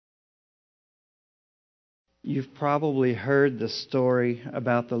You've probably heard the story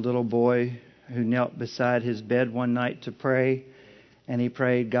about the little boy who knelt beside his bed one night to pray, and he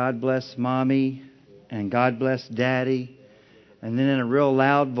prayed, "God bless Mommy," and "God bless Daddy." And then in a real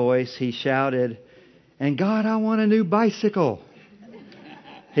loud voice, he shouted, "And God, I want a new bicycle."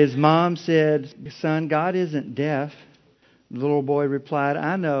 His mom said, "Son, God isn't deaf." The little boy replied,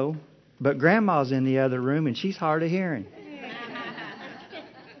 "I know, but Grandma's in the other room and she's hard of hearing."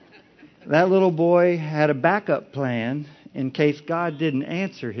 That little boy had a backup plan in case God didn't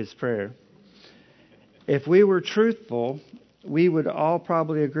answer his prayer. If we were truthful, we would all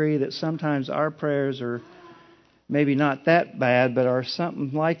probably agree that sometimes our prayers are maybe not that bad, but are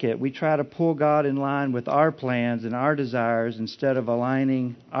something like it. We try to pull God in line with our plans and our desires instead of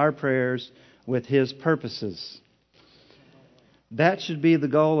aligning our prayers with His purposes. That should be the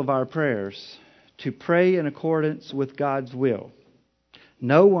goal of our prayers, to pray in accordance with God's will.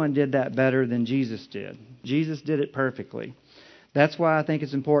 No one did that better than Jesus did. Jesus did it perfectly. That's why I think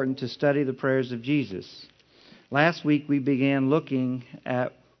it's important to study the prayers of Jesus. Last week we began looking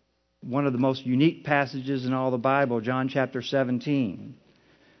at one of the most unique passages in all the Bible, John chapter 17.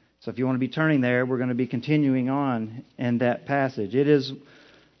 So if you want to be turning there, we're going to be continuing on in that passage. It is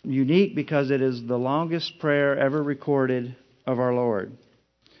unique because it is the longest prayer ever recorded of our Lord.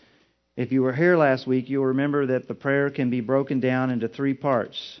 If you were here last week, you'll remember that the prayer can be broken down into three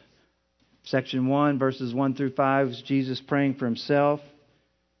parts. Section 1, verses 1 through 5, is Jesus praying for Himself.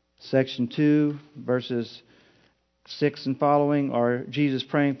 Section 2, verses 6 and following, are Jesus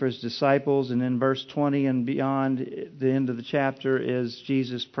praying for His disciples. And then verse 20 and beyond, the end of the chapter, is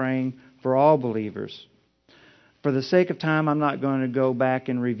Jesus praying for all believers. For the sake of time, I'm not going to go back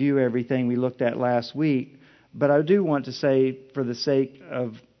and review everything we looked at last week, but I do want to say, for the sake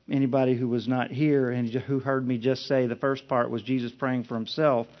of anybody who was not here and who heard me just say the first part was Jesus praying for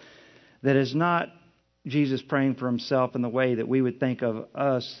Himself, that is not Jesus praying for Himself in the way that we would think of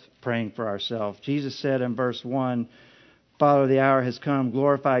us praying for ourselves. Jesus said in verse 1, "Father, the hour has come,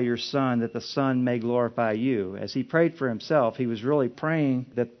 glorify your Son, that the Son may glorify you." As He prayed for Himself, He was really praying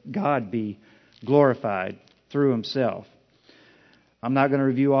that God be glorified through Himself. I'm not going to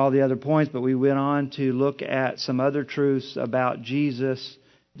review all the other points, but we went on to look at some other truths about Jesus,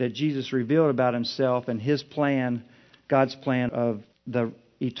 that Jesus revealed about Himself and His plan, God's plan of the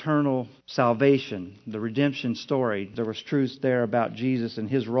eternal salvation, the redemption story. There was truths there about Jesus and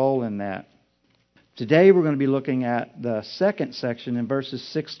His role in that. Today we're going to be looking at the second section in verses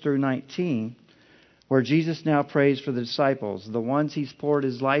 6 through 19, where Jesus now prays for the disciples, the ones He's poured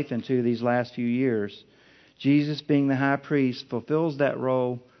His life into these last few years. Jesus, being the high priest, fulfills that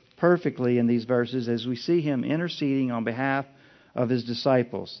role perfectly in these verses as we see Him interceding on behalf of His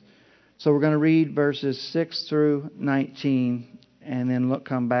disciples. So we're going to read verses 6 through 19 and then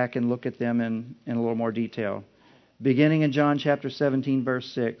come back and look at them in a little more detail. Beginning in John chapter 17, verse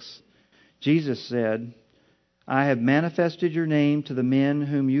 6, Jesus said, "I have manifested your name to the men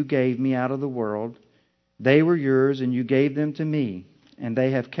whom you gave me out of the world. They were yours, and you gave them to me, and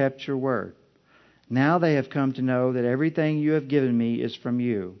they have kept your word. Now they have come to know that everything you have given me is from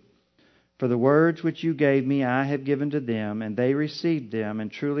you. For the words which you gave me I have given to them, and they received them,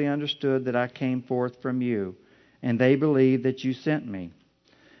 and truly understood that I came forth from you, and they believe that you sent me.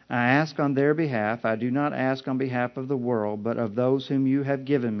 I ask on their behalf. I do not ask on behalf of the world, but of those whom you have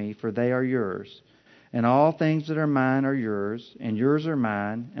given me, for they are yours. And all things that are mine are yours, and yours are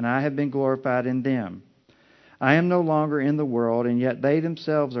mine, and I have been glorified in them. I am no longer in the world, and yet they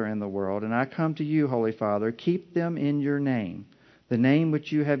themselves are in the world, and I come to you, Holy Father, keep them in your name, the name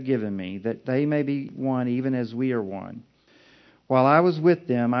which you have given me, that they may be one even as we are one. While I was with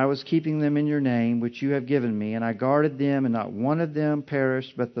them, I was keeping them in your name, which you have given me, and I guarded them, and not one of them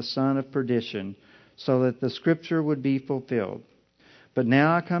perished but the son of perdition, so that the scripture would be fulfilled. But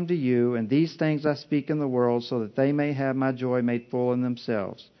now I come to you, and these things I speak in the world, so that they may have my joy made full in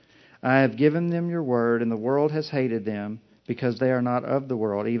themselves. I have given them your word, and the world has hated them, because they are not of the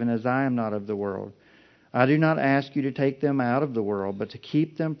world, even as I am not of the world. I do not ask you to take them out of the world, but to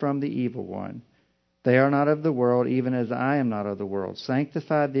keep them from the evil one. They are not of the world, even as I am not of the world.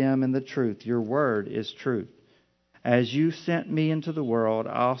 Sanctify them in the truth. Your word is truth. As you sent me into the world,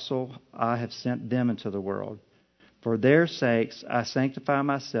 also I have sent them into the world. For their sakes I sanctify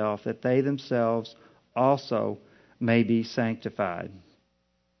myself, that they themselves also may be sanctified."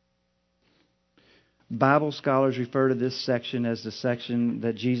 Bible scholars refer to this section as the section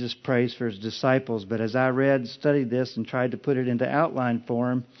that Jesus prays for His disciples. But as I read, studied this, and tried to put it into outline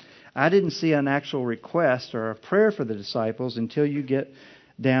form, I didn't see an actual request or a prayer for the disciples until you get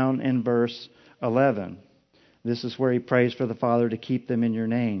down in verse 11. This is where he prays for the Father to keep them in your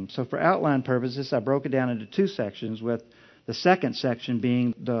name. So for outline purposes, I broke it down into two sections, with the second section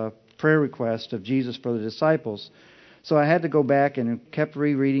being the prayer request of Jesus for the disciples. So I had to go back and kept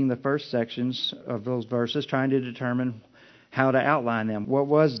rereading the first sections of those verses, trying to determine how to outline them. What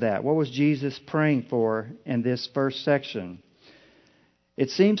was that? What was Jesus praying for in this first section?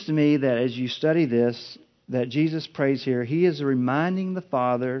 It seems to me that as you study this, that Jesus prays here, he is reminding the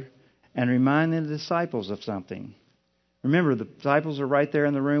Father and reminding the disciples of something. Remember, the disciples are right there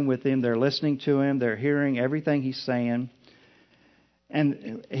in the room with him. They're listening to him. They're hearing everything he's saying.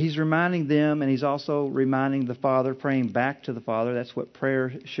 And he's reminding them, and he's also reminding the Father, praying back to the Father. That's what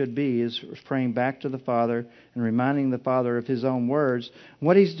prayer should be, is praying back to the Father and reminding the Father of his own words.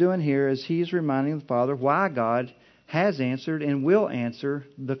 What he's doing here is he's reminding the Father why God has answered and will answer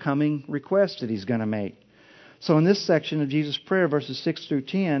the coming request that he's going to make. So in this section of Jesus' prayer, verses 6 through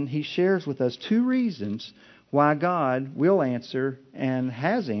 10, he shares with us two reasons why God will answer and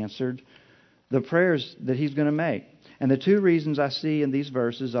has answered the prayers that he's going to make. And the two reasons I see in these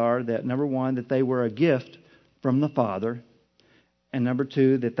verses are that, number one, that they were a gift from the Father, and number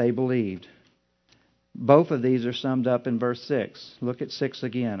two, that they believed. Both of these are summed up in verse 6. Look at 6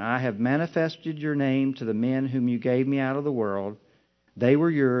 again. I have manifested your name to the men whom you gave me out of the world. They were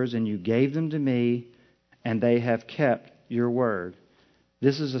yours, and you gave them to me, and they have kept your word.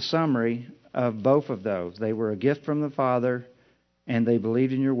 This is a summary of both of those. They were a gift from the Father, and they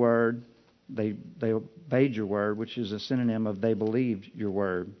believed in your word. They obeyed your word, which is a synonym of they believed your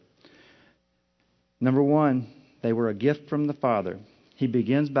word. Number one, they were a gift from the Father. He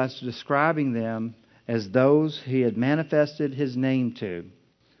begins by describing them as those he had manifested his name to.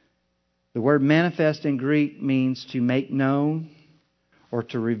 The word manifest in Greek means to make known or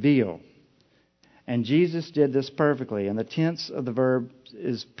to reveal. And Jesus did this perfectly. And the tense of the verb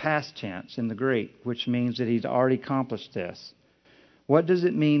is past tense in the Greek, which means that he's already accomplished this. What does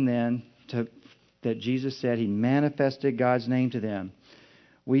it mean then that Jesus said he manifested God's name to them?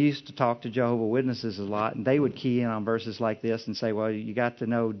 We used to talk to Jehovah's Witnesses a lot, and they would key in on verses like this and say, well, you got to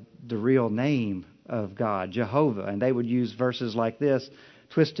know the real name of God, Jehovah. And they would use verses like this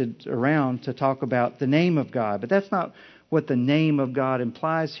twisted around to talk about the name of God. But that's not what the name of God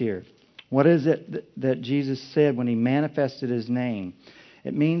implies here. What is it that Jesus said when he manifested his name?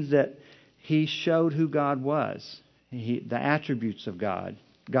 It means that he showed who God was, the attributes of God,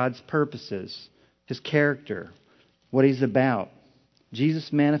 God's purposes, his character, what he's about.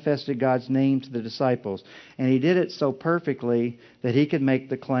 Jesus manifested God's name to the disciples, and he did it so perfectly that he could make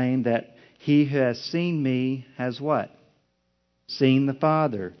the claim that he who has seen me has what? Seen the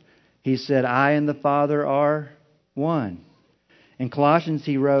Father. He said, I and the Father are one. In Colossians,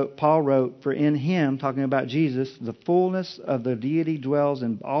 Paul wrote, for in him, talking about Jesus, the fullness of the deity dwells,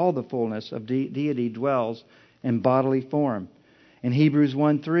 and all the fullness of deity dwells in bodily form. In Hebrews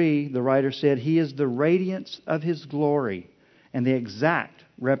 1:3, the writer said, he is the radiance of his glory and the exact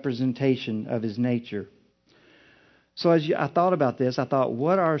representation of his nature. So as I thought about this, I thought,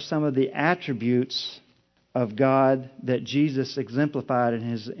 what are some of the attributes of God that Jesus exemplified in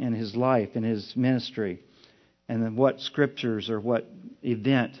his life, in his ministry? And then what scriptures or what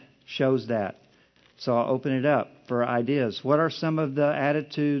event shows that? So I'll open it up for ideas. What are some of the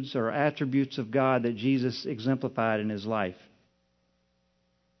attitudes or attributes of God that Jesus exemplified in his life?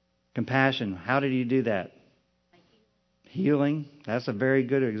 Compassion. How did he do that? Healing. That's a very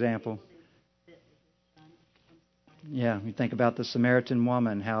good example. Yeah, you think about the Samaritan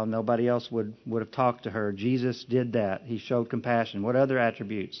woman, how nobody else would have talked to her. Jesus did that. He showed compassion. What other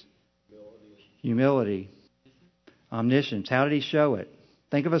attributes? Humility. Omniscience. How did he show it?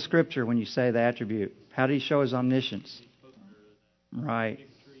 Think of a scripture when you say the attribute. How did he show his omniscience? Right.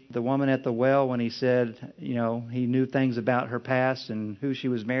 The woman at the well, when he said, he knew things about her past and who she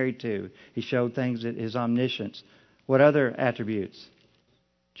was married to. He showed things that his omniscience. What other attributes?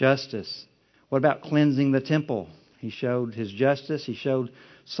 Justice. What about cleansing the temple? He showed his justice. He showed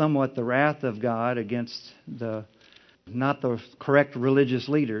somewhat the wrath of God against not the correct religious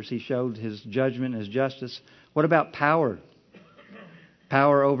leaders. He showed his judgment and his justice. What about power?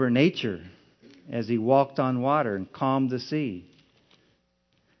 Power over nature as he walked on water and calmed the sea.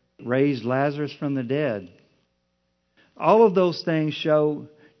 Raised Lazarus from the dead. All of those things show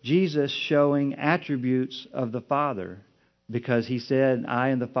Jesus showing attributes of the Father, because he said, I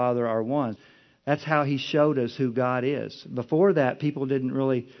and the Father are one. That's how he showed us who God is. Before that, people didn't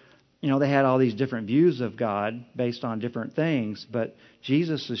really, they had all these different views of God based on different things, but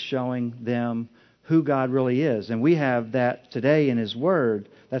Jesus is showing them who God really is. And we have that today in his word.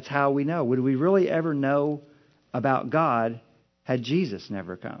 That's how we know. Would we really ever know about God had Jesus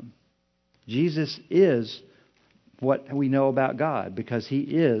never come? Jesus is what we know about God, because He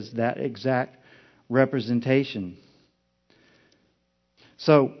is that exact representation.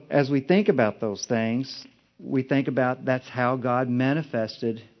 So, as we think about those things, we think about that's how God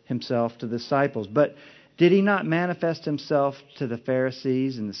manifested Himself to the disciples. But did He not manifest Himself to the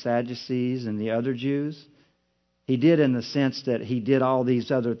Pharisees and the Sadducees and the other Jews? He did, in the sense that He did all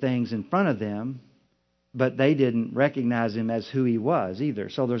these other things in front of them, but they didn't recognize Him as who He was either.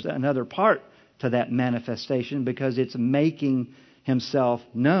 So there's another part to that manifestation, because it's making Himself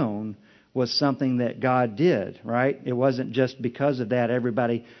known was something that God did, right? It wasn't just because of that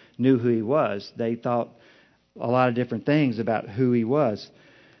everybody knew who He was. They thought a lot of different things about who He was.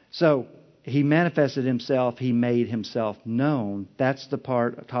 So He manifested Himself. He made Himself known. That's the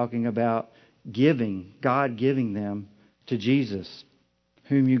part talking about giving, God giving them to Jesus,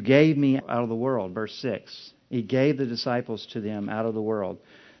 whom you gave me out of the world. Verse 6. He gave the disciples to them out of the world.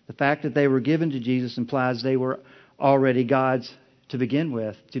 The fact that they were given to Jesus implies they were already God's to begin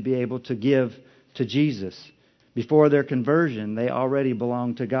with, to be able to give to Jesus. Before their conversion, they already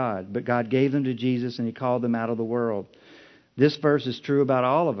belonged to God. But God gave them to Jesus, and He called them out of the world. This verse is true about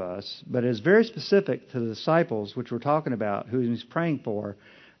all of us, but is very specific to the disciples, which we're talking about, who He's praying for.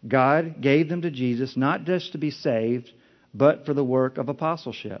 God gave them to Jesus, not just to be saved, but for the work of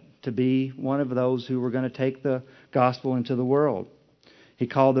apostleship, to be one of those who were going to take the gospel into the world. He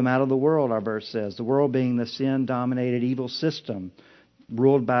called them out of the world, our verse says. The world being the sin-dominated evil system,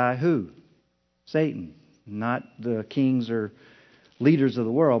 ruled by who? Satan. Not the kings or leaders of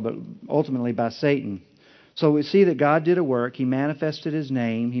the world, but ultimately by Satan. So we see that God did a work. He manifested His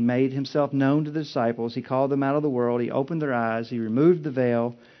name. He made Himself known to the disciples. He called them out of the world. He opened their eyes. He removed the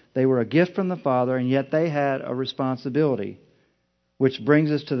veil. They were a gift from the Father, and yet they had a responsibility. Which brings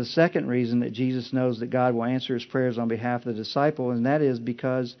us to the second reason that Jesus knows that God will answer His prayers on behalf of the disciple, and that is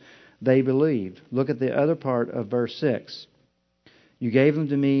because they believed. Look at the other part of verse 6. You gave them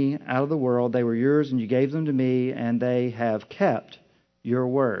to me out of the world. They were yours, and you gave them to me, and they have kept your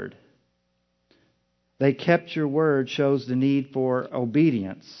word. They kept your word shows the need for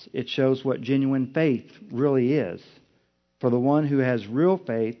obedience. It shows what genuine faith really is. For the one who has real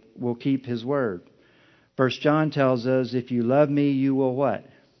faith will keep His word. 1 John tells us, if you love me, you will what?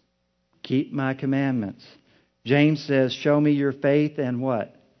 Keep my commandments. James says, show me your faith and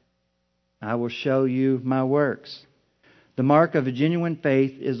what? I will show you my works. The mark of a genuine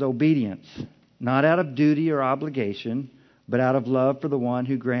faith is obedience, not out of duty or obligation, but out of love for the one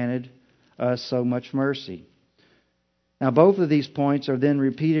who granted us so much mercy. Now, both of these points are then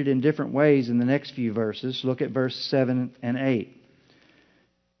repeated in different ways in the next few verses. Look at verse 7 and 8.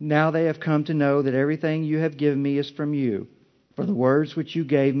 Now they have come to know that everything you have given me is from you. For the words which you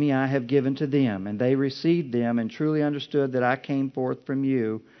gave me I have given to them, and they received them and truly understood that I came forth from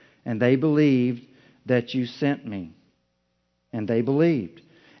you, and they believed that you sent me. And they believed.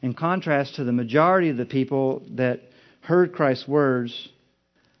 In contrast to the majority of the people that heard Christ's words,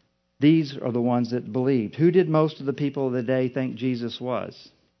 these are the ones that believed. Who did most of the people of the day think Jesus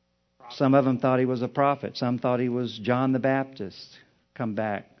was? Some of them thought He was a prophet. Some thought He was John the Baptist come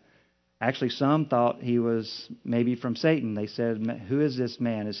back. Actually, some thought He was maybe from Satan. They said, who is this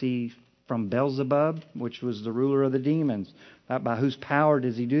man? Is He from Beelzebub, which was the ruler of the demons? By whose power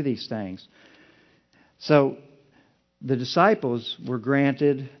does He do these things? So the disciples were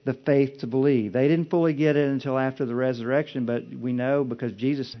granted the faith to believe. They didn't fully get it until after the resurrection, but we know because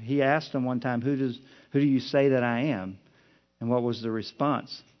Jesus, He asked them one time, who do you say that I am? And what was the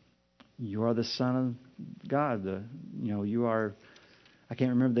response? You are the Son of God. You are, I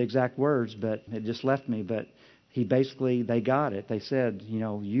can't remember the exact words, but it just left me. But they got it. They said,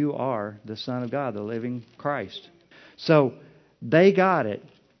 you are the Son of God, the living Christ. So they got it.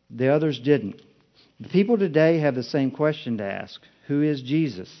 The others didn't. The people today have the same question to ask. Who is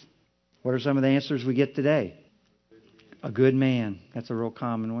Jesus? What are some of the answers we get today? A good man. That's a real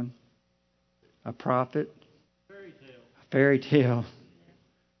common one. A prophet. A fairy tale.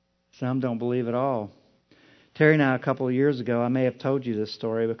 Some don't believe at all. Terry and I, a couple of years ago, I may have told you this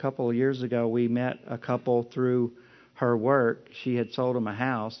story, but a couple of years ago, we met a couple through her work. She had sold them a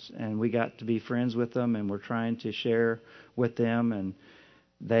house, and we got to be friends with them, and we're trying to share with them. And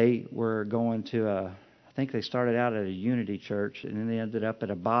they were going to I think they started out at a Unity church, and then they ended up at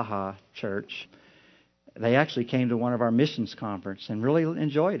a Baja church. They actually came to one of our missions conference and really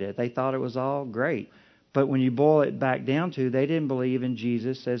enjoyed it. They thought it was all great. But when you boil it back down to, they didn't believe in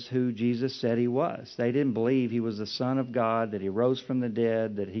Jesus as who Jesus said He was. They didn't believe He was the Son of God, that He rose from the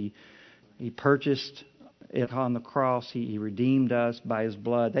dead, that He purchased it on the cross. He redeemed us by His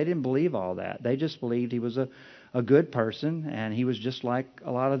blood. They didn't believe all that. They just believed He was a a good person, and he was just like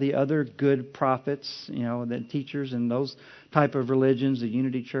a lot of the other good prophets, the teachers and those type of religions, the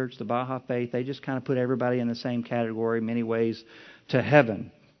Unity Church, the Baha'i Faith. They just kind of put everybody in the same category in many ways to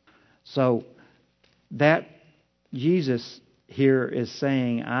heaven. So that Jesus here is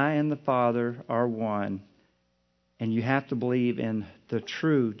saying, I and the Father are one, and you have to believe in the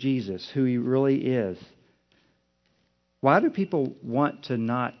true Jesus, who he really is. Why do people want to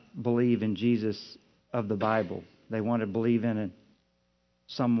not believe in Jesus of the Bible? They want to believe in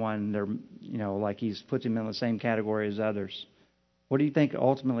someone like he's puts him in the same category as others. What do you think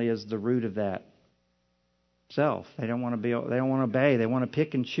ultimately is the root of that? Self. They don't want to obey. They want to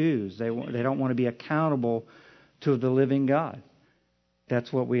pick and choose. They don't want to be accountable to the living God.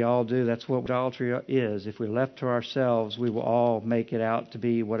 That's what we all do. That's what idolatry is. If we're left to ourselves, we will all make it out to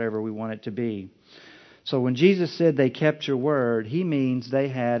be whatever we want it to be. So when Jesus said they kept your word, he means they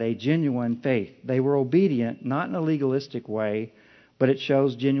had a genuine faith. They were obedient, not in a legalistic way, but it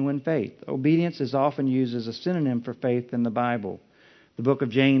shows genuine faith. Obedience is often used as a synonym for faith in the Bible. The book of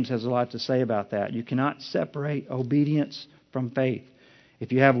James has a lot to say about that. You cannot separate obedience from faith.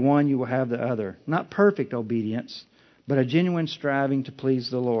 If you have one, you will have the other. Not perfect obedience, but a genuine striving to please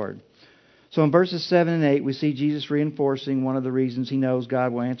the Lord. So in verses 7 and 8, we see Jesus reinforcing one of the reasons he knows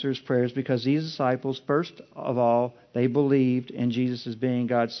God will answer his prayers, because these disciples, first of all, they believed in Jesus as being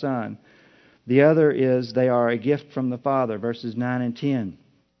God's Son. The other is they are a gift from the Father, verses 9 and 10.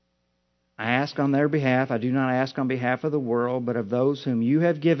 I ask on their behalf. I do not ask on behalf of the world, but of those whom you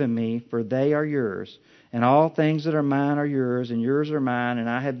have given me, for they are yours. And all things that are mine are yours, and yours are mine, and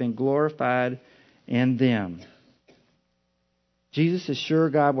I have been glorified in them. Jesus is sure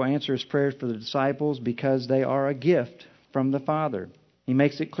God will answer his prayers for the disciples because they are a gift from the Father. He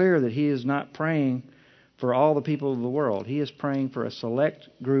makes it clear that he is not praying for all the people of the world. He is praying for a select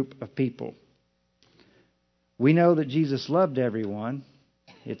group of people. We know that Jesus loved everyone.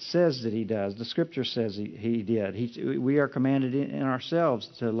 It says that he does. The Scripture says he did. We are commanded in ourselves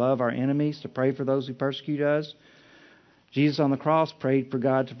to love our enemies, to pray for those who persecute us. Jesus on the cross prayed for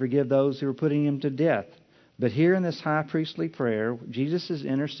God to forgive those who were putting him to death. But here in this high priestly prayer, Jesus is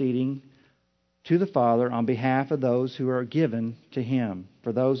interceding to the Father on behalf of those who are given to him,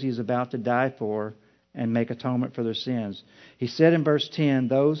 for those he is about to die for and make atonement for their sins. He said in verse 10,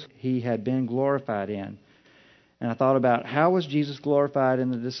 those he had been glorified in. And I thought about, how was Jesus glorified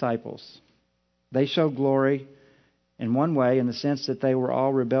in the disciples? They showed glory in one way, in the sense that they were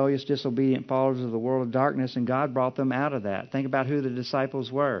all rebellious, disobedient followers of the world of darkness, and God brought them out of that. Think about who the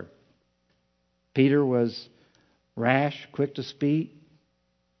disciples were. Peter was rash, quick to speak,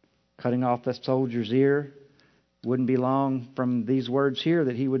 cutting off the soldier's ear. Wouldn't be long from these words here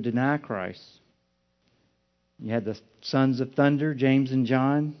that he would deny Christ. You had the sons of thunder, James and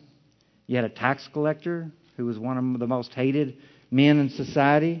John. You had a tax collector who was one of the most hated men in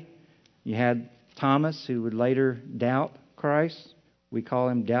society. You had Thomas, who would later doubt Christ. We call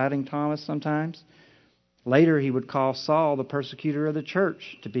him Doubting Thomas sometimes. Later he would call Saul, the persecutor of the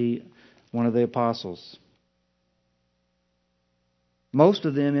church, to be one of the apostles. Most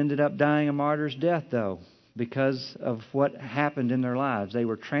of them ended up dying a martyr's death, though, because of what happened in their lives. They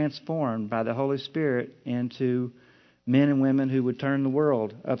were transformed by the Holy Spirit into men and women who would turn the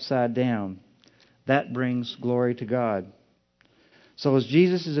world upside down. That brings glory to God. So as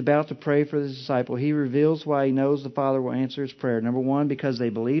Jesus is about to pray for his disciple, he reveals why he knows the Father will answer his prayer. Number one, because they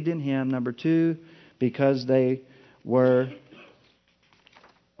believed in him. Number two, because they were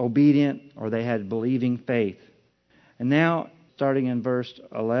obedient, or they had believing faith. And now, starting in verse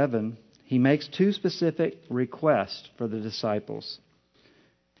 11, he makes two specific requests for the disciples.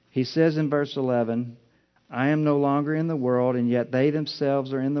 He says in verse 11, I am no longer in the world, and yet they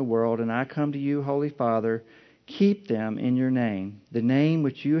themselves are in the world, and I come to you, Holy Father, keep them in your name, the name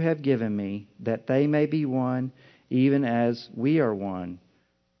which you have given me, that they may be one, even as we are one.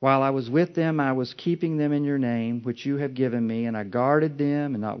 While I was with them, I was keeping them in your name, which you have given me, and I guarded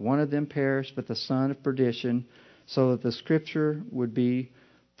them, and not one of them perished, but the son of perdition, so that the Scripture would be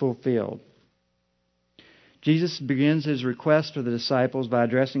fulfilled. Jesus begins his request for the disciples by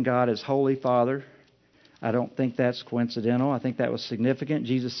addressing God as Holy Father. I don't think that's coincidental. I think that was significant.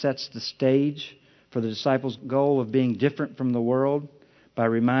 Jesus sets the stage for the disciples' goal of being different from the world by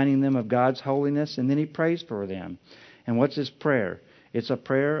reminding them of God's holiness, and then he prays for them. And what's his prayer? It's a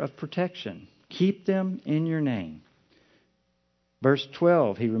prayer of protection. Keep them in your name. Verse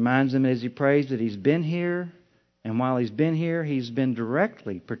 12, he reminds them as he prays that he's been here, and while he's been here, he's been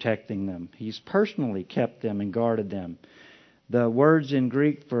directly protecting them. He's personally kept them and guarded them. The words in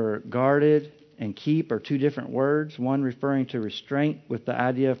Greek for guarded and keep are two different words, one referring to restraint with the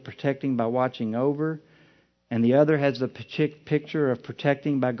idea of protecting by watching over, And the other has the picture of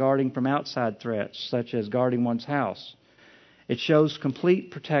protecting by guarding from outside threats, such as guarding one's house. It shows complete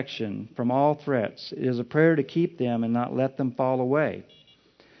protection from all threats. It is a prayer to keep them and not let them fall away.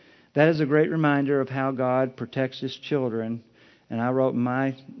 That is a great reminder of how God protects His children. And I wrote in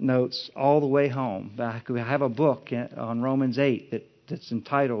my notes, all the way home. I have a book on Romans 8 that's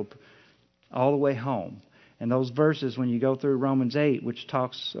entitled All the Way Home. And those verses, when you go through Romans 8, which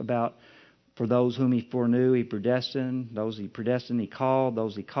talks about for those whom He foreknew, He predestined. Those He predestined, He called.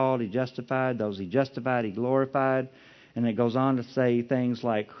 Those He called, He justified. Those He justified, He glorified. And it goes on to say things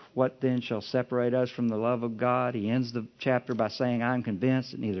like, what then shall separate us from the love of God? He ends the chapter by saying, I am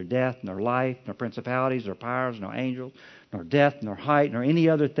convinced that neither death, nor life, nor principalities, nor powers, nor angels, nor death, nor height, nor any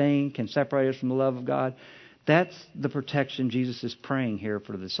other thing can separate us from the love of God. That's the protection Jesus is praying here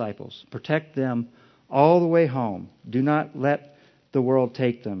for the disciples. Protect them all the way home. Do not let the world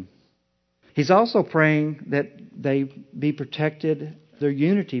take them. He's also praying that they be protected, their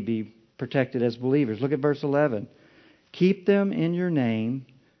unity be protected as believers. Look at verse 11. Keep them in your name,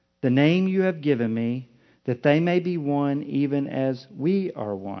 the name you have given me, that they may be one even as we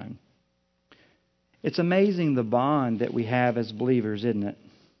are one. It's amazing the bond that we have as believers, isn't it?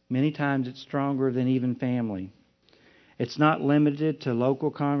 Many times it's stronger than even family. It's not limited to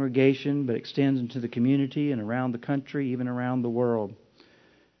local congregation, but extends into the community and around the country, even around the world.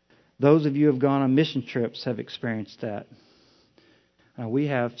 Those of you who have gone on mission trips have experienced that. We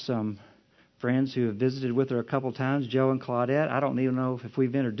have some friends who have visited with her a couple times, Joe and Claudette. I don't even know if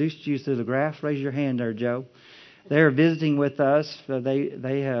we've introduced you through the graphs. Raise your hand there, Joe. They're visiting with us.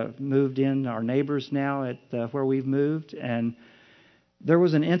 They have moved in, our neighbors now at where we've moved, and there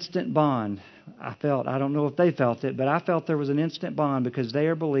was an instant bond. I don't know if they felt it, but I felt there was an instant bond because they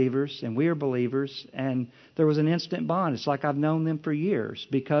are believers and we are believers, and there was an instant bond. It's like I've known them for years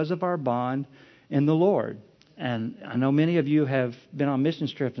because of our bond in the Lord. And I know many of you have been on mission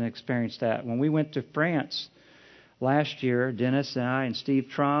trips and experienced that. When we went to France last year, Dennis and I and Steve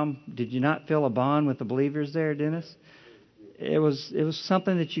Trom, did you not feel a bond with the believers there, Dennis? It was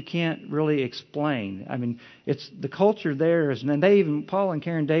something that you can't really explain. I mean, it's the culture there is, and Paul and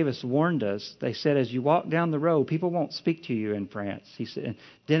Karen Davis warned us. They said, as you walk down the road, people won't speak to you in France. He said, and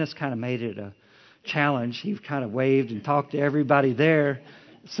Dennis kind of made it a challenge. He kind of waved and talked to everybody there.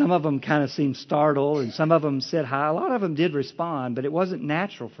 Some of them kind of seemed startled, and some of them said hi. A lot of them did respond, but it wasn't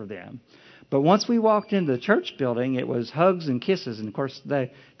natural for them. But once we walked into the church building, it was hugs and kisses. And, of course,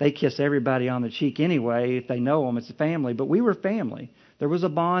 they kiss everybody on the cheek anyway. If they know them, it's a family. But we were family. There was a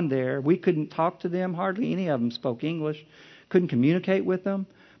bond there. We couldn't talk to them. Hardly any of them spoke English. Couldn't communicate with them.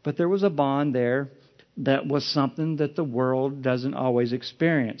 But there was a bond there that was something that the world doesn't always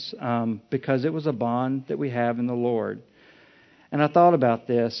experience because it was a bond that we have in the Lord. And I thought about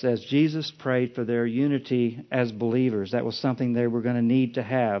this as Jesus prayed for their unity as believers. That was something they were going to need to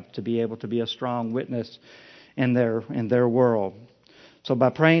have to be able to be a strong witness in their world. So by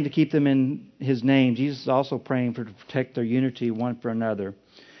praying to keep them in His name, Jesus is also praying to protect their unity one for another.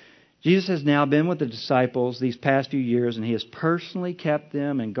 Jesus has now been with the disciples these past few years, and He has personally kept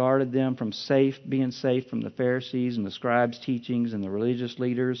them and guarded them from being safe from the Pharisees and the scribes' teachings and the religious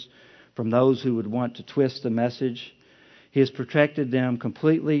leaders, from those who would want to twist the message. He has protected them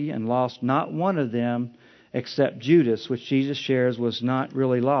completely and lost not one of them except Judas, which Jesus shares was not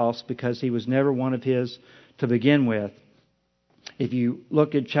really lost because he was never one of His to begin with. If you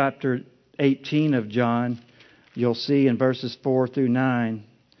look at chapter 18 of John, you'll see in verses 4 through 9,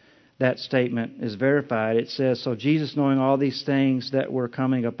 that statement is verified. It says, So Jesus, knowing all these things that were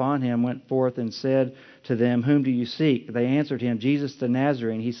coming upon Him, went forth and said to them, Whom do you seek? They answered Him, Jesus the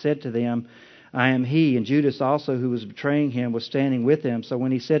Nazarene. He said to them, I am He. And Judas also, who was betraying Him, was standing with Him. So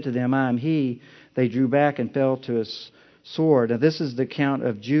when He said to them, I am He, they drew back and fell to His sword. Now this is the account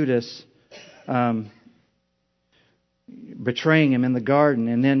of Judas betraying Him in the garden.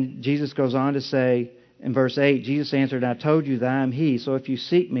 And then Jesus goes on to say in verse 8, Jesus answered, I told you that I am He. So if you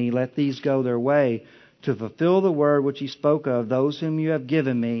seek Me, let these go their way. To fulfill the word which He spoke of, those whom you have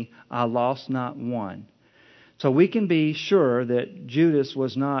given Me, I lost not one. So we can be sure that Judas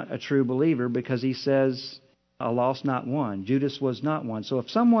was not a true believer because he says, I lost not one. Judas was not one. So if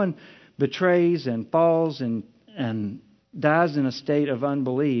someone betrays and falls and dies in a state of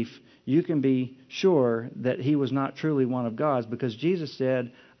unbelief, you can be sure that he was not truly one of God's because Jesus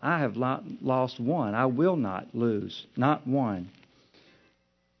said, I have not lost one. I will not lose, not one.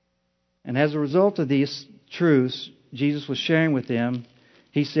 And as a result of these truths Jesus was sharing with them,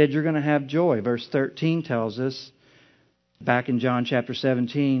 He said, you're going to have joy. Verse 13 tells us, back in John chapter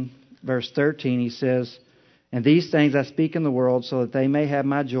 17, verse 13, He says, And these things I speak in the world so that they may have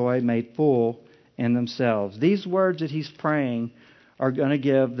My joy made full in themselves. These words that he's praying are going to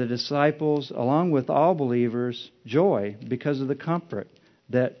give the disciples, along with all believers, joy because of the comfort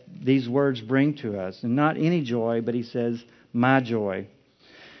that these words bring to us. And not any joy, but he says, my joy.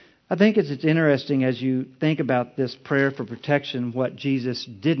 I think it's interesting as you think about this prayer for protection, what Jesus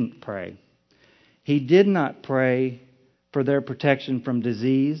didn't pray. He did not pray for their protection from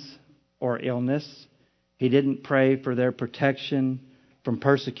disease or illness. He didn't pray for their protection from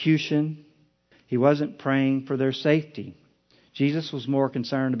persecution. He wasn't praying for their safety. Jesus was more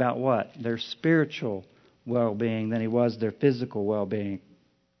concerned about what? Their spiritual well-being than he was their physical well-being.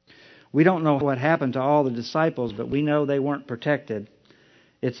 We don't know what happened to all the disciples, but we know they weren't protected.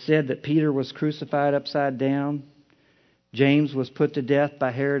 It's said that Peter was crucified upside down. James was put to death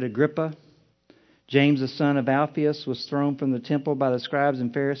by Herod Agrippa. James, the son of Alphaeus, was thrown from the temple by the scribes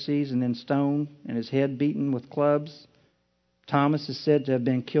and Pharisees and then stoned and his head beaten with clubs. Thomas is said to have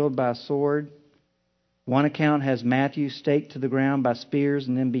been killed by a sword. One account has Matthew staked to the ground by spears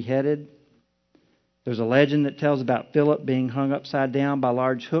and then beheaded. There's a legend that tells about Philip being hung upside down by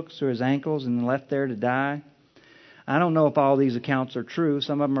large hooks through his ankles and left there to die. I don't know if all these accounts are true.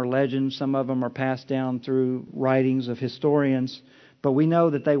 Some of them are legends. Some of them are passed down through writings of historians. But we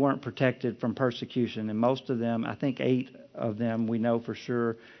know that they weren't protected from persecution. And most of them, I think 8 of them, we know for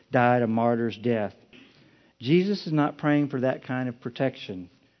sure, died a martyr's death. Jesus is not praying for that kind of protection.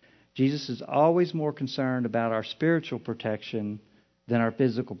 Jesus is always more concerned about our spiritual protection than our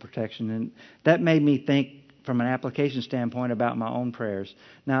physical protection. And that made me think from an application standpoint about my own prayers.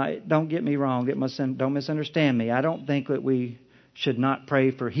 Now, don't get me wrong. Don't misunderstand me. I don't think that we should not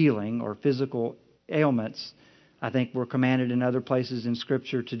pray for healing or physical ailments. I think we're commanded in other places in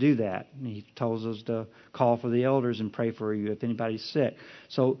Scripture to do that. He tells us to call for the elders and pray for you if anybody's sick.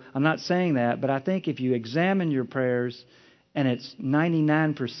 So I'm not saying that, but I think if you examine your prayers and it's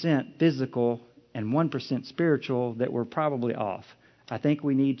 99% physical and 1% spiritual, that we're probably off. I think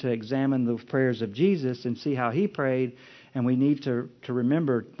we need to examine the prayers of Jesus and see how he prayed, and we need to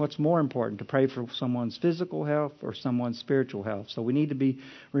remember what's more important, to pray for someone's physical health or someone's spiritual health. So we need to be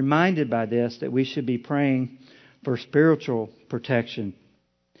reminded by this that we should be praying for spiritual protection.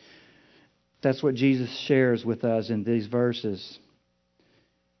 That's what Jesus shares with us in these verses.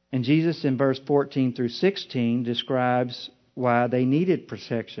 And Jesus in verse 14 through 16 describes why they needed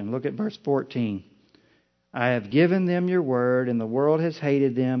protection. Look at verse 14. I have given them your word, and the world has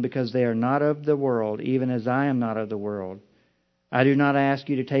hated them because they are not of the world, even as I am not of the world. I do not ask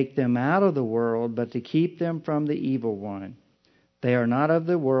you to take them out of the world, but to keep them from the evil one. They are not of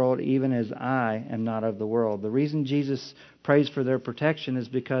the world, even as I am not of the world. The reason Jesus prays for their protection is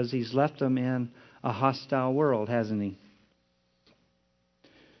because he's left them in a hostile world, hasn't he?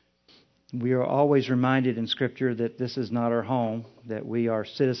 We are always reminded in Scripture that this is not our home, that we are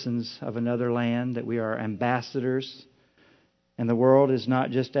citizens of another land, that we are ambassadors. And the world is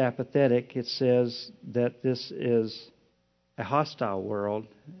not just apathetic. It says that this is a hostile world.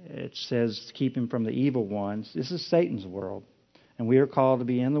 It says keep him from the evil ones. This is Satan's world. And we are called to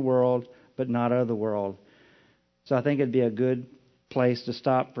be in the world, but not of the world. So I think it'd be a good place to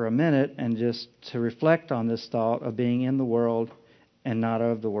stop for a minute and just to reflect on this thought of being in the world and not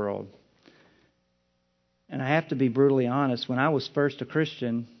of the world. And I have to be brutally honest, when I was first a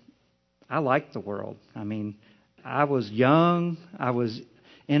Christian, I liked the world. I mean, I was young, I was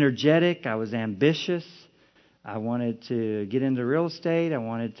energetic, I was ambitious. I wanted to get into real estate, I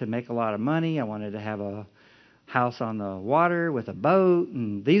wanted to make a lot of money, I wanted to have a house on the water with a boat,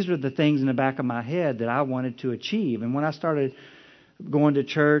 and these were the things in the back of my head that I wanted to achieve. And when I started going to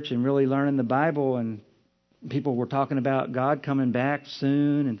church and really learning the Bible, and people were talking about God coming back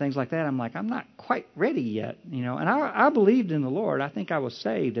soon and things like that, I'm like, I'm not quite ready yet, you know. And I believed in the Lord. I think I was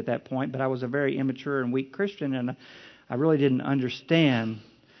saved at that point, but I was a very immature and weak Christian, and I really didn't understand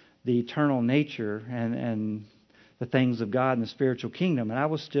the eternal nature and the things of God and the spiritual kingdom. And I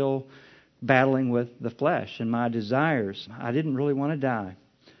was still battling with the flesh and my desires. I didn't really want to die.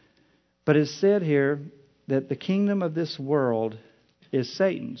 But it's said here that the kingdom of this world is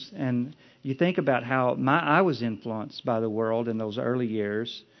Satan's. And you think about how I was influenced by the world in those early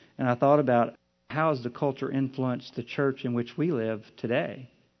years, and I thought about how has the culture influenced the church in which we live today.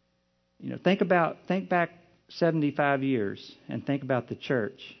 You know, think back 75 years and think about the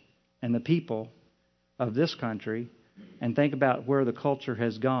church and the people of this country, and think about where the culture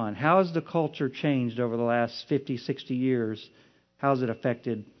has gone. How has the culture changed over the last 50, 60 years? How has it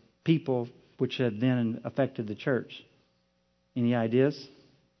affected people, which have then affected the church? Any ideas?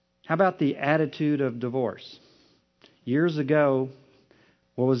 How about the attitude of divorce? Years ago,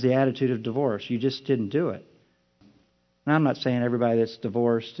 what was the attitude of divorce? You just didn't do it. And I'm not saying everybody that's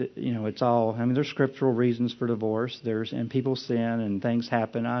divorced, it's all, there's scriptural reasons for divorce. And people sin and things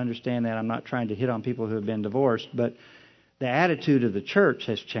happen. I understand that. I'm not trying to hit on people who have been divorced, but the attitude of the church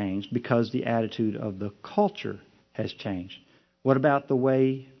has changed because the attitude of the culture has changed. What about the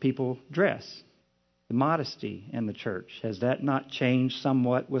way people dress? The modesty in the church. Has that not changed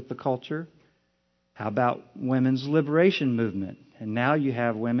somewhat with the culture? How about women's liberation movement? And now you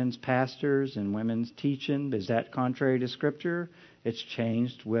have women's pastors and women's teaching. Is that contrary to Scripture? It's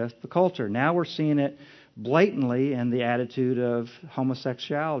changed with the culture. Now we're seeing it blatantly in the attitude of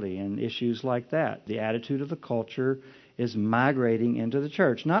homosexuality and issues like that. The attitude of the culture is migrating into the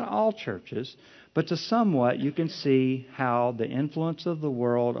church. Not all churches, but to somewhat you can see how the influence of the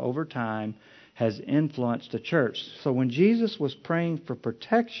world over time has influenced the church. So when Jesus was praying for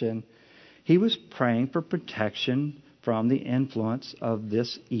protection, He was praying for protection from the influence of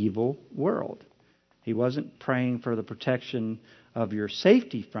this evil world. He wasn't praying for the protection of your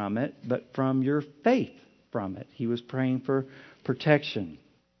safety from it, but from your faith from it. He was praying for protection.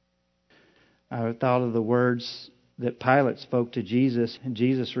 I thought of the words that Pilate spoke to Jesus, and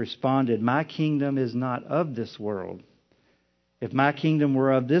Jesus responded, "My kingdom is not of this world. If my kingdom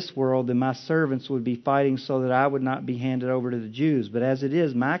were of this world, then my servants would be fighting so that I would not be handed over to the Jews. But as it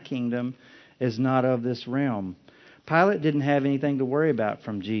is, my kingdom is not of this realm." Pilate didn't have anything to worry about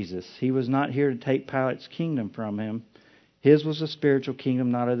from Jesus. He was not here to take Pilate's kingdom from him. His was a spiritual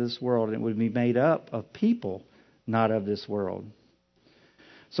kingdom not of this world, and it would be made up of people not of this world.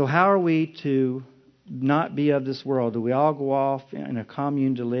 So how are we to not be of this world? Do we all go off in a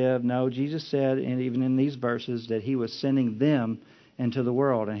commune to live? No, Jesus said, and even in these verses, that He was sending them into the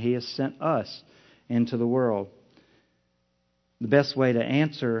world, and He has sent us into the world. The best way to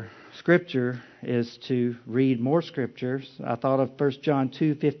answer Scripture is to read more Scriptures. I thought of 1 John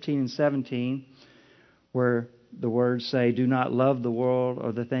 2:15 and 17, where the words say, "Do not love the world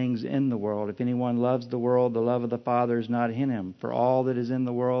or the things in the world. If anyone loves the world, the love of the Father is not in him. For all that is in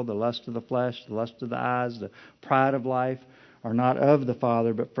the world, the lust of the flesh, the lust of the eyes, the pride of life, are not of the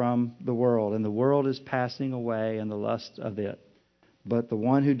Father, but from the world. And the world is passing away, and the lust of it. But the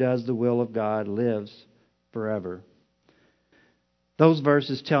one who does the will of God lives forever." Those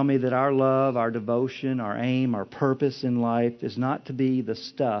verses tell me that our love, our devotion, our aim, our purpose in life is not to be the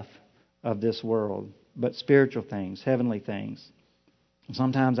stuff of this world, but spiritual things, heavenly things.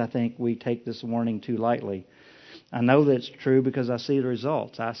 Sometimes I think we take this warning too lightly. I know that's true because I see the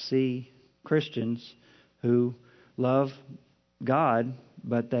results. I see Christians who love God,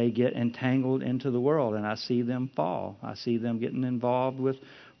 but they get entangled into the world, and I see them fall. I see them getting involved with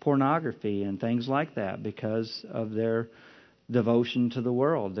pornography and things like that because of their devotion to the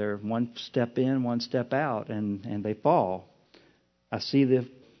world. They're one step in, one step out, and they fall. I see the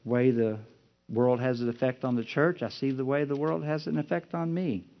way the world has an effect on the church. I see the way the world has an effect on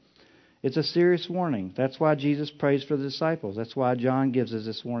me. It's a serious warning. That's why Jesus prays for the disciples. That's why John gives us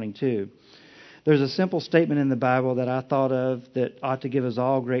this warning too. There's a simple statement in the Bible that I thought of that ought to give us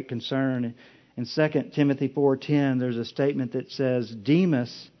all great concern. In 2 Timothy 4:10, there's a statement that says,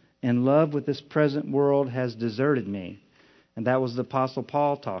 "Demas, in love with this present world, has deserted me." And that was the Apostle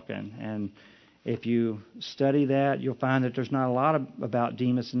Paul talking. And if you study that, you'll find that there's not a lot about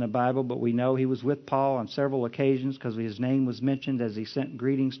Demas in the Bible, but we know he was with Paul on several occasions because his name was mentioned as he sent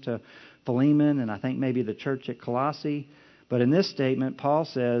greetings to Philemon and I think maybe the church at Colossae. But in this statement, Paul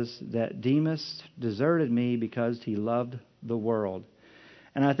says that Demas deserted me because he loved the world.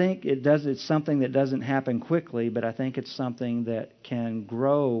 And I think it's something that doesn't happen quickly, but I think it's something that can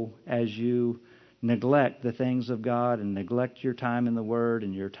grow as you neglect the things of God and neglect your time in the Word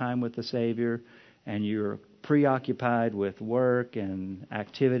and your time with the Savior, and you're preoccupied with work and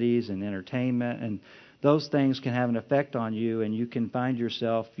activities and entertainment, and those things can have an effect on you, and you can find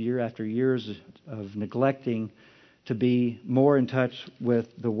yourself year after years of neglecting to be more in touch with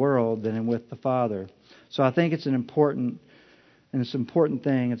the world than with the Father. So I think it's an important thing, it's an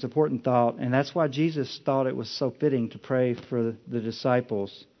important thought, and that's why Jesus thought it was so fitting to pray for the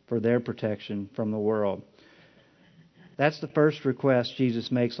disciples for their protection from the world. That's the first request Jesus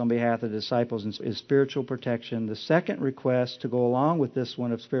makes on behalf of the disciples is spiritual protection. The second request to go along with this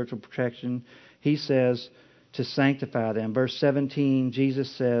one of spiritual protection, He says to sanctify them. Verse 17, Jesus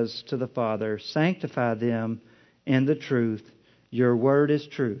says to the Father, "Sanctify them in the truth. Your word is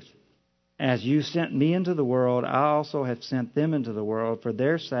truth. As you sent me into the world, I also have sent them into the world. For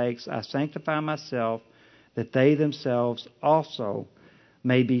their sakes I sanctify myself, that they themselves also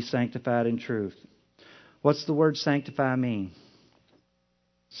may be sanctified in truth." What's the word sanctify mean?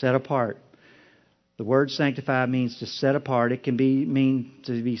 Set apart. The word sanctify means to set apart. It can mean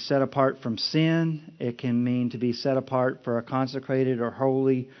to be set apart from sin. It can mean to be set apart for a consecrated or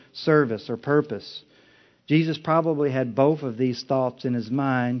holy service or purpose. Jesus probably had both of these thoughts in his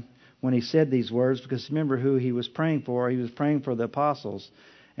mind when he said these words, because remember who he was praying for. He was praying for the apostles,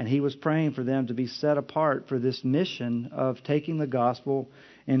 and he was praying for them to be set apart for this mission of taking the gospel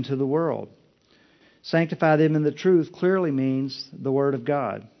into the world. Sanctify them in the truth clearly means the Word of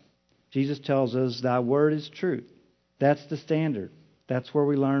God. Jesus tells us, thy word is truth. That's the standard. That's where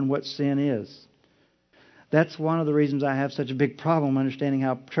we learn what sin is. That's one of the reasons I have such a big problem understanding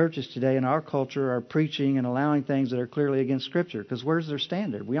how churches today in our culture are preaching and allowing things that are clearly against Scripture. Because where's their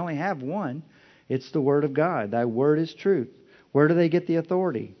standard? We only have one. It's the Word of God. Thy word is truth. Where do they get the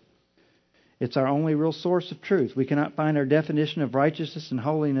authority? It's our only real source of truth. We cannot find our definition of righteousness and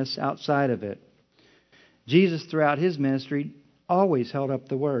holiness outside of it. Jesus, throughout his ministry, always held up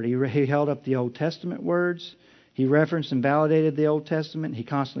the Word. He held up the Old Testament words. He referenced and validated the Old Testament. He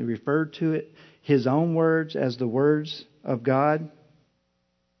constantly referred to it, his own words, as the words of God.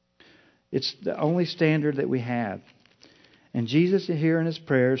 It's the only standard that we have. And Jesus here in his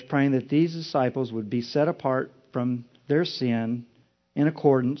prayer is praying that these disciples would be set apart from their sin in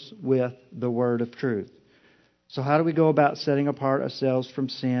accordance with the word of truth. So how do we go about setting apart ourselves from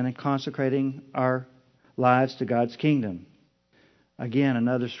sin and consecrating our lives to God's kingdom? Again,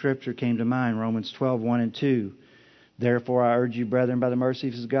 another scripture came to mind, Romans 12:1 and 2. Therefore, I urge you, brethren, by the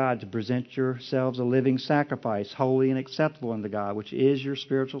mercies of God, to present yourselves a living sacrifice, holy and acceptable unto God, which is your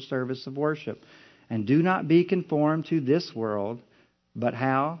spiritual service of worship. And do not be conformed to this world, but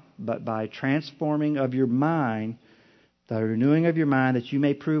how? But by transforming of your mind, the renewing of your mind, that you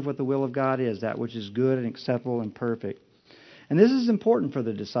may prove what the will of God is, that which is good and acceptable and perfect. And this is important for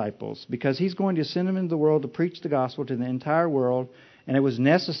the disciples, because he's going to send them into the world to preach the gospel to the entire world, and it was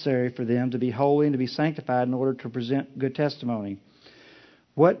necessary for them to be holy and to be sanctified in order to present good testimony.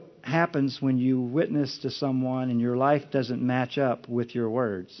 What happens when you witness to someone and your life doesn't match up with your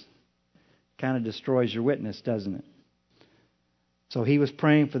words? Kind of destroys your witness, doesn't it? So he was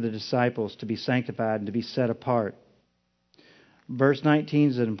praying for the disciples to be sanctified and to be set apart. Verse 19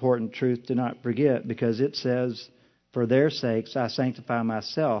 is an important truth to not forget, because it says, for their sakes I sanctify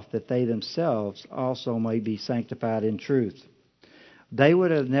myself, that they themselves also may be sanctified in truth. They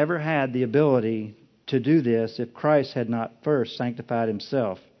would have never had the ability to do this if Christ had not first sanctified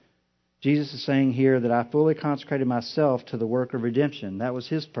himself. Jesus is saying here that I fully consecrated myself to the work of redemption. That was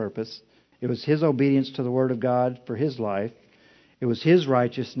his purpose. It was his obedience to the Word of God for his life. It was his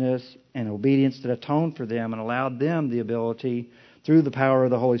righteousness and obedience that atoned for them and allowed them the ability, through the power of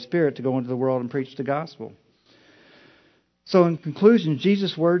the Holy Spirit, to go into the world and preach the gospel. So in conclusion,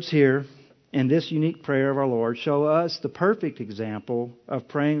 Jesus' words here in this unique prayer of our Lord show us the perfect example of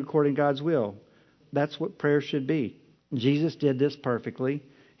praying according to God's will. That's what prayer should be. Jesus did this perfectly.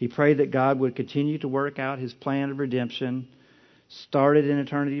 He prayed that God would continue to work out his plan of redemption, started in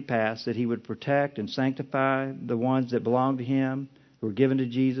eternity past, that he would protect and sanctify the ones that belonged to him, who were given to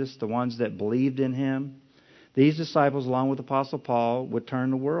Jesus, the ones that believed in him. These disciples, along with Apostle Paul, would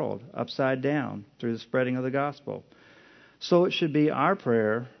turn the world upside down through the spreading of the gospel. So it should be our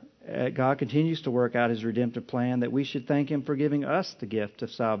prayer, God continues to work out his redemptive plan, that we should thank him for giving us the gift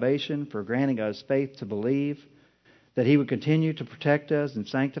of salvation, for granting us faith to believe, that he would continue to protect us and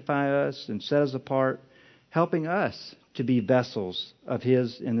sanctify us and set us apart, helping us to be vessels of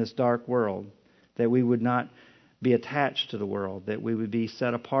his in this dark world, that we would not be attached to the world, that we would be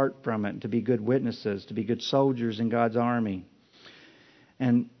set apart from it, to be good witnesses, to be good soldiers in God's army.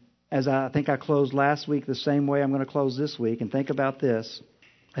 And as I think I closed last week, the same way I'm going to close this week, and think about this.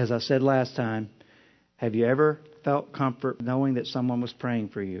 As I said last time, have you ever felt comfort knowing that someone was praying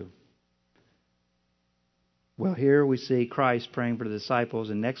for you? Well, here we see Christ praying for the disciples,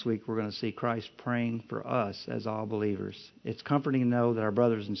 and next week we're going to see Christ praying for us as all believers. It's comforting to know that our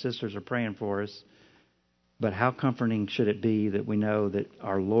brothers and sisters are praying for us, but how comforting should it be that we know that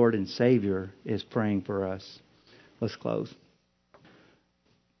our Lord and Savior is praying for us? Let's close.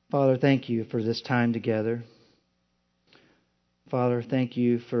 Father, thank you for this time together. Father, thank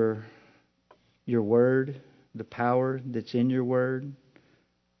you for your word, the power that's in your word.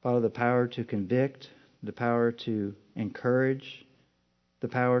 Father, the power to convict, the power to encourage, the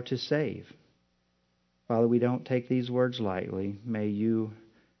power to save. Father, we don't take these words lightly. May you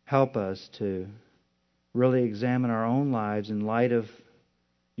help us to really examine our own lives in light of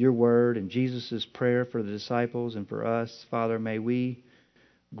your word and Jesus' prayer for the disciples and for us. Father, may we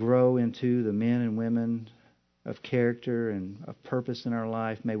grow into the men and women of character and of purpose in our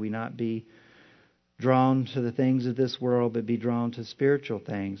life. May we not be drawn to the things of this world, but be drawn to spiritual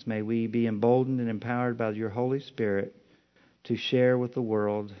things. May we be emboldened and empowered by your Holy Spirit to share with the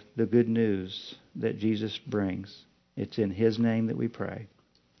world the good news that Jesus brings. It's in His name that we pray.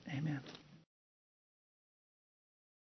 Amen.